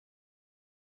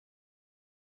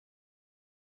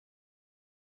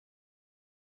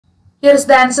Here is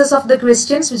the answers of the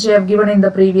questions which I have given in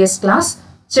the previous class.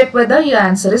 Check whether your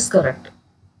answer is correct.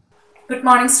 Good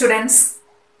morning students.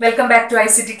 Welcome back to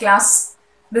ICT class.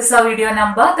 This is our video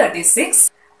number 36.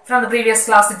 From the previous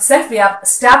class itself, we have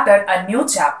started a new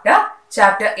chapter,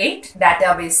 chapter 8,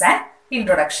 database and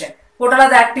introduction. What are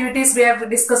the activities we have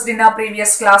discussed in our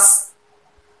previous class?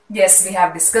 Yes, we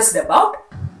have discussed about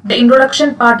the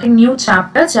introduction part in new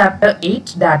chapter, chapter 8,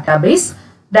 database.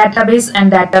 Database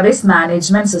and database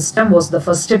management system was the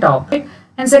first topic.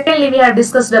 And secondly, we have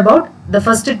discussed about the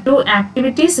first two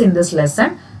activities in this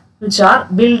lesson, which are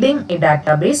building a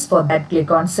database. For that,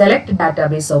 click on select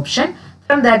database option.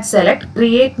 From that, select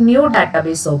create new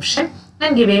database option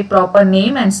and give a proper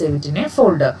name and save it in a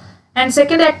folder. And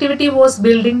second activity was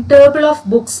building table of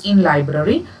books in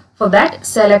library. For that,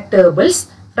 select tables.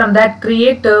 From that,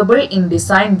 create table in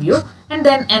design view and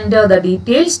then enter the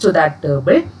details to that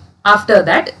table. After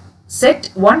that,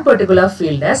 set one particular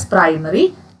field as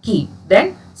primary key.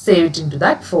 Then save it into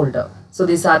that folder. So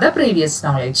these are the previous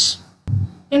knowledge.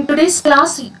 In today's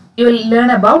class, you will learn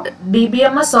about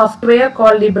DBMS software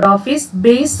called LibreOffice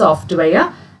base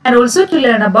software, and also to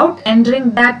learn about entering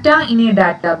data in a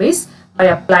database by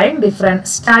applying different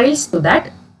styles to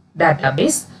that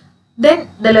database. Then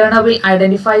the learner will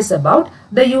identify about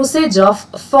the usage of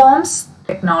forms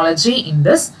technology in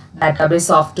this database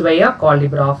software called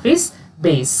LibreOffice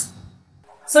base.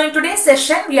 So in today's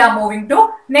session, we are moving to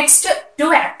next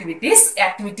two activities,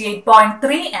 activity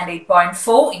 8.3 and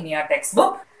 8.4 in your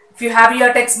textbook. If you have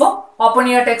your textbook, open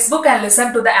your textbook and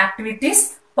listen to the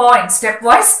activities, points,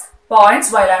 stepwise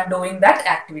points while I am doing that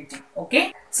activity.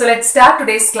 Okay. So let's start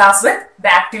today's class with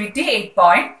the activity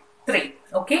 8.3.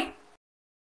 Okay.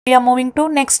 We are moving to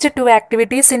next two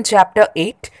activities in chapter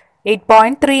 8,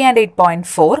 8.3 and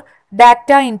 8.4,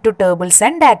 data into tables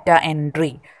and data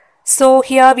entry. So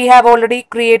here we have already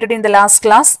created in the last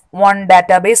class one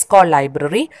database called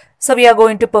library. So we are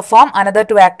going to perform another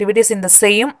two activities in the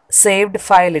same saved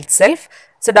file itself.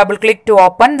 So double click to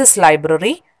open this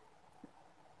library.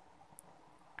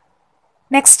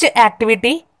 Next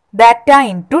activity, data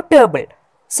into table.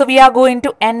 So we are going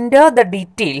to enter the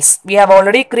details. We have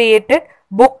already created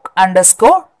book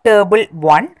underscore table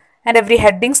 1 and every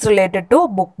headings related to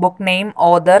book name,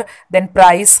 author, then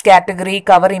price, category,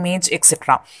 cover image,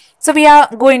 etc. So we are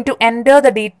going to enter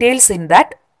the details in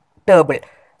that table.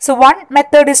 So one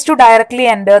method is to directly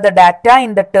enter the data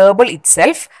in the table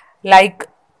itself. Like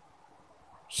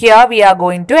here we are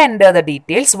going to enter the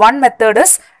details. One method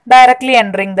is directly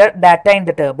entering the data in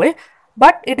the table.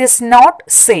 But it is not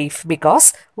safe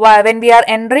because when we are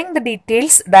entering the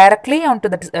details directly onto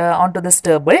this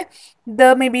table,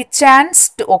 there may be chance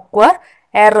to occur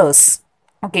errors.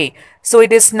 Okay, so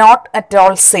it is not at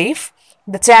all safe.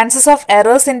 The chances of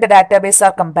errors in the database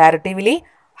are comparatively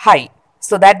high.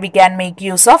 So that we can make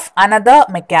use of another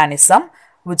mechanism,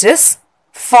 which is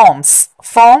form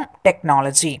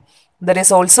technology. There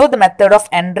is also the method of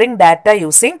entering data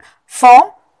using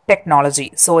form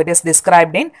technology. So it is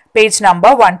described in page number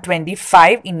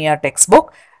 125 in your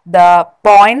textbook. The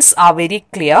points are very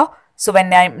clear. So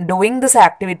when I am doing this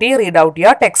activity, read out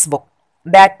your textbook.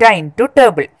 Data into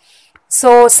table.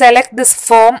 So select this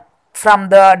form from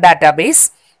the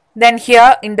database. Then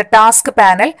here in the task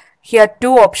panel, here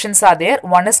two options are there.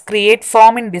 One is create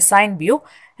form in design view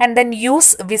and then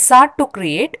use wizard to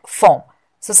create form.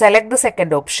 So select the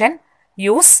second option,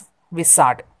 use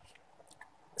wizard.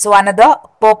 So another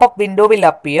pop-up window will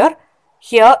appear.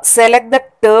 Here select the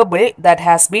table that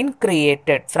has been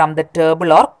created from the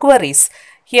table or queries.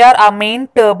 Here our main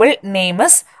table name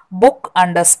is book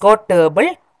underscore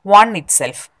table 1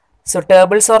 itself. So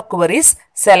tables or queries,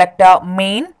 select our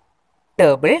main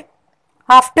table.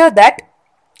 After that,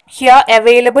 here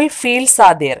available fields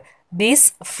are there.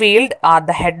 These fields are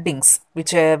the headings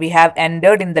which we have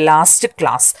entered in the last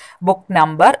class. Book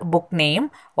number, book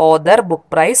name, author, book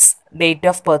price, date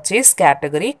of purchase,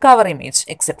 category, cover image,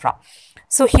 etc.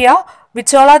 So here,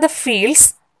 which all are the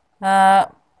fields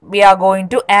we are going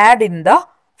to add in the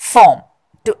form.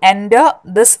 To enter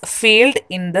this field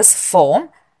in this form,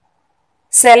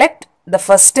 select the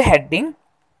first heading,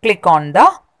 click on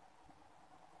the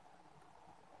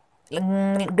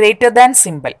greater than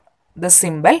symbol. This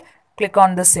symbol, click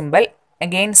on the symbol.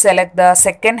 Again select the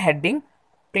second heading,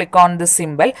 click on the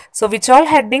symbol. So which all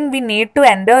heading we need to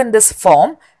enter in this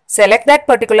form, select that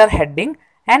particular heading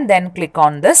and then click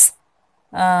on this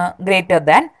greater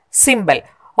than symbol.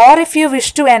 Or if you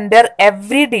wish to enter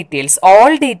every details,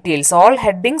 all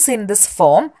headings in this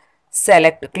form,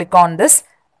 click on this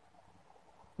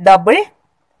double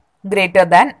greater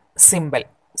than symbol,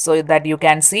 so that you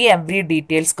can see every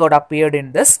details got appeared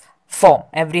in this form,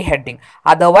 every heading.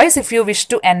 Otherwise, if you wish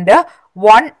to enter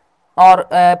one or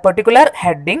a particular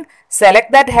heading,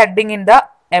 select that heading in the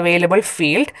available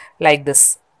field like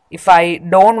this. If I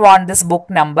don't want this book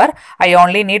number, I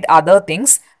only need other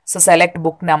things. So select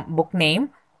book name,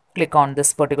 click on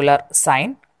this particular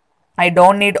sign. I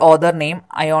don't need author name,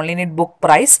 I only need book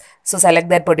price. So select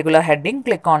that particular heading,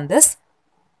 click on this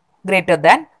greater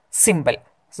than symbol,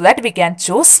 so that we can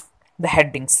choose the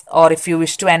headings. Or if you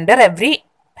wish to enter every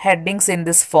headings in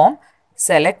this form,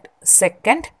 select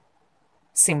second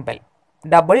symbol,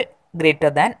 double greater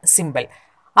than symbol.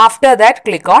 After that,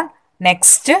 click on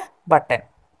next button.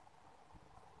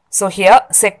 So here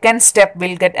second step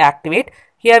will get activate.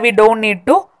 Here we don't need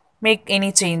to make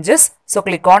any changes. So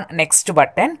click on next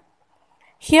button.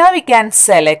 Here we can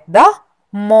select the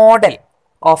model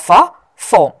of a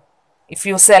form. If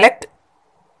you select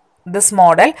this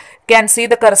model, you can see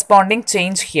the corresponding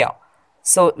change here.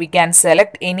 So we can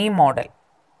select any model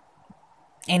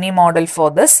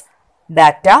for this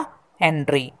data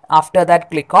entry. After that,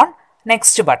 click on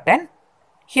next button.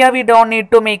 Here we don't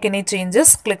need to make any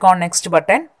changes. Click on next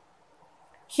button.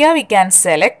 Here we can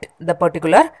select the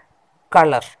particular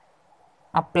color.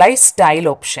 Apply style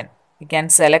option. We can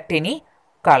select any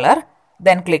color.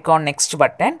 Then click on next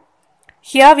button.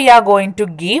 Here we are going to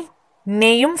give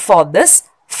name for this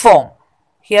form.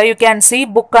 Here you can see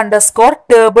book underscore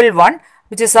table 1,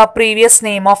 which is our previous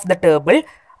name of the table.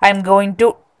 I am going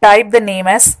to type the name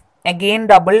as again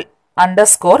double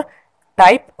underscore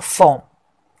type form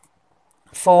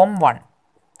 1.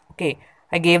 Okay,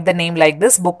 I gave the name like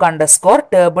this, book underscore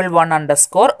table 1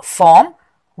 underscore form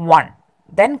 1.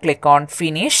 Then click on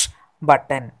finish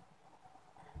button.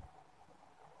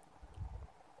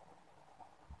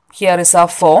 Here is our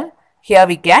form. Here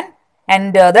we can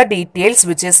enter the details,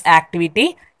 which is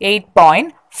activity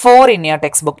 8.4 in your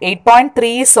textbook.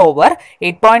 8.3 is over.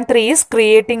 8.3 is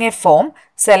creating a form.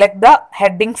 Select the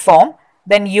heading form.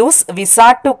 Then use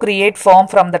wizard to create form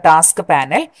from the task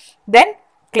panel. Then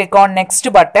click on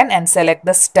next button and select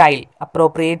the style,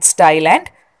 appropriate style,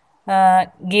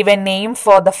 and give a name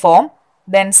for the form.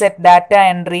 Then set data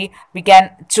entry. We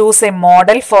can choose a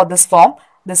model for this form.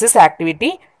 This is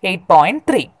activity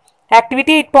 8.3.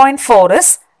 Activity 8.4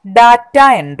 is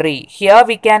data entry. Here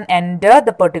we can enter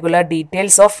the particular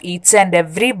details of each and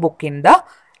every book in the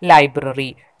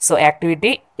library. So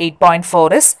activity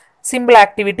 8.4 is simple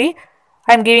activity.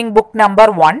 I am giving book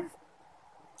number 1.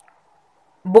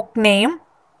 Book name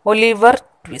Oliver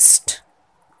Twist.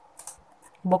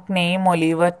 Book name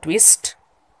Oliver Twist.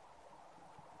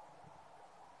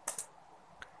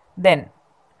 Then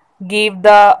give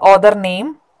the author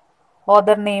name.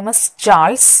 Author name is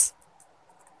Charles.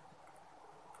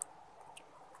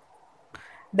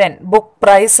 Then book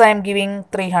price I am giving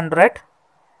 300.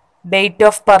 Date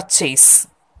of purchase.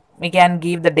 We can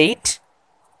give the date.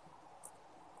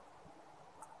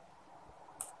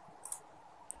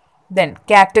 Then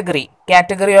category.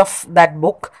 Category of that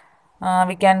book.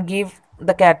 We can give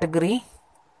the category.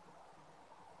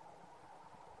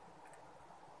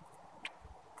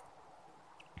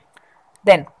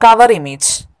 Then cover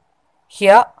image.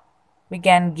 Here we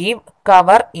can give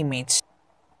cover image.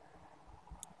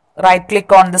 Right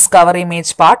click on this cover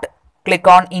image part. Click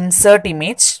on insert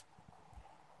image.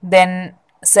 Then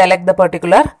select the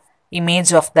particular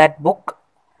image of that book.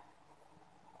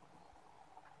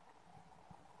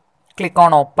 Click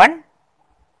on open.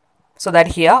 So that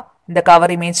here in the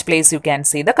cover image place you can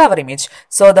see the cover image.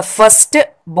 So the first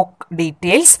book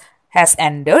details has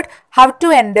entered. How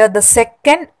to enter the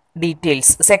second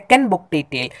details, second book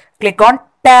detail? Click on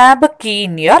tab key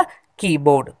in your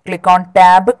keyboard. Click on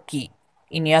tab key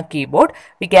in your keyboard.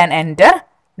 We can enter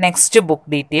next book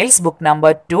details. Book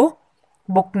number 2.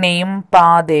 Book name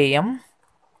Padeyam.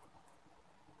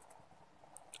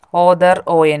 Author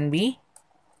ONV.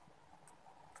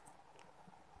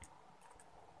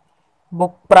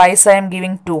 Book price I am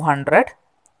giving 200.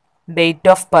 Date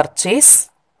of purchase.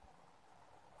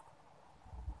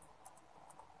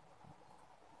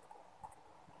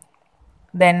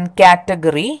 Then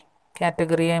category.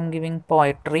 Category I am giving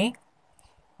poetry.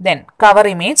 Then cover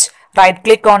image. Right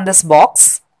click on this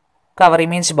box. Cover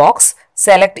image box.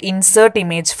 Select insert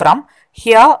image from.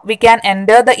 Here we can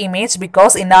enter the image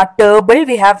because in our table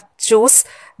we have choose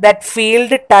that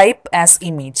field type as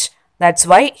image. That's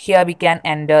why here we can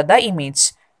enter the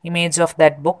image. Image of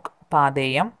that book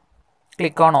Padeyam.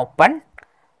 Click on open.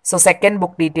 So second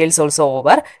book details also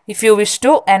over. If you wish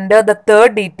to enter the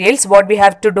third details, what we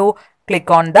have to do?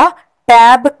 Click on the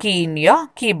tab key in your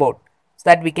keyboard so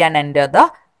that we can enter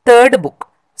the third book.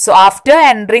 So after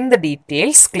entering the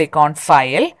details, click on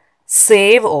file,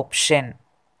 save option.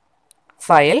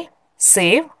 File,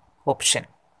 save option.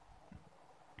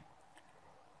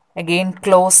 Again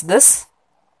close this.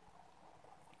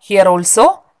 Here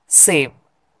also save.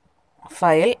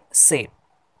 File save.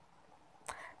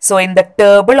 So in the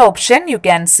table option you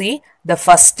can see the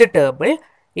first table.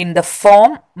 In the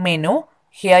form menu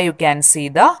here you can see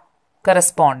the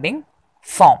corresponding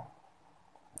form.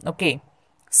 Okay.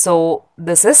 So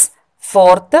this is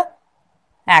fourth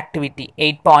activity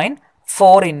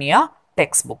 8.4 in your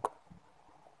textbook.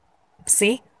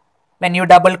 See, when you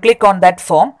double click on that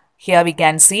form, here we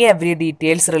can see every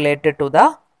details related to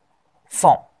the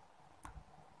form.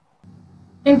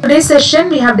 In today's session,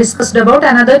 we have discussed about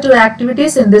another two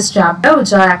activities in this chapter,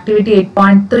 which are activity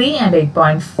 8.3 and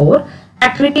 8.4.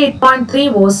 Activity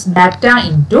 8.3 was data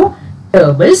into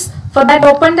tables. For that,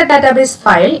 open the database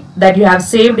file that you have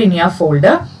saved in your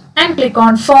folder and click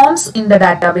on Forms in the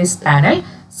database panel.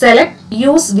 Select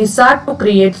Use Wizard to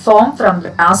create form from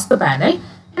the task panel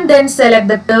and then select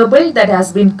the table that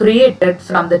has been created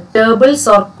from the Tables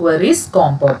or Queries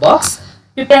combo box.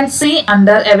 You can see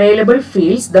under available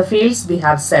fields, the fields we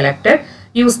have selected.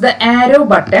 Use the arrow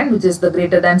button, which is the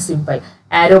greater than symbol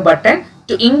arrow button,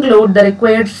 to include the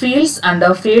required fields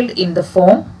under field in the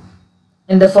form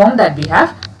that we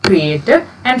have created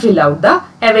and fill out the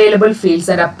available fields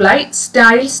and apply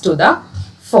styles to the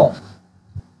form.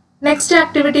 Next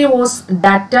activity was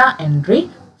data entry.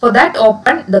 For that,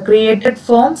 open the created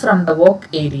form from the work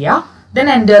area. Then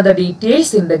enter the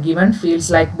details in the given fields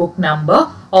like book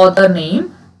number, author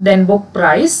name, then book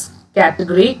price,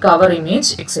 category, cover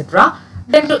image, etc.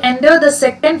 Then to enter the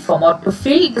second form or to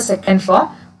fill the second form,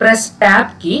 press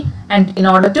tab key, and in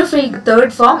order to fill the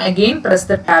third form, again press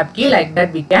the tab key. Like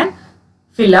that we can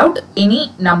fill out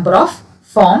any number of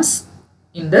forms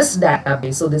in this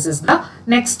database. So this is the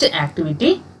next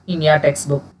activity in your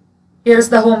textbook. Here is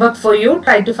the homework for you.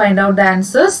 Try to find out the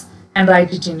answers and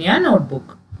write it in your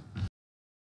notebook.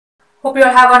 Hope you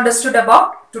all have understood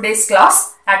about today's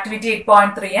class, activity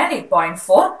 8.3 and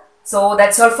 8.4. So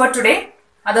that's all for today.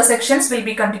 Other sections will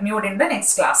be continued in the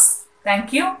next class.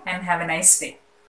 Thank you and have a nice day.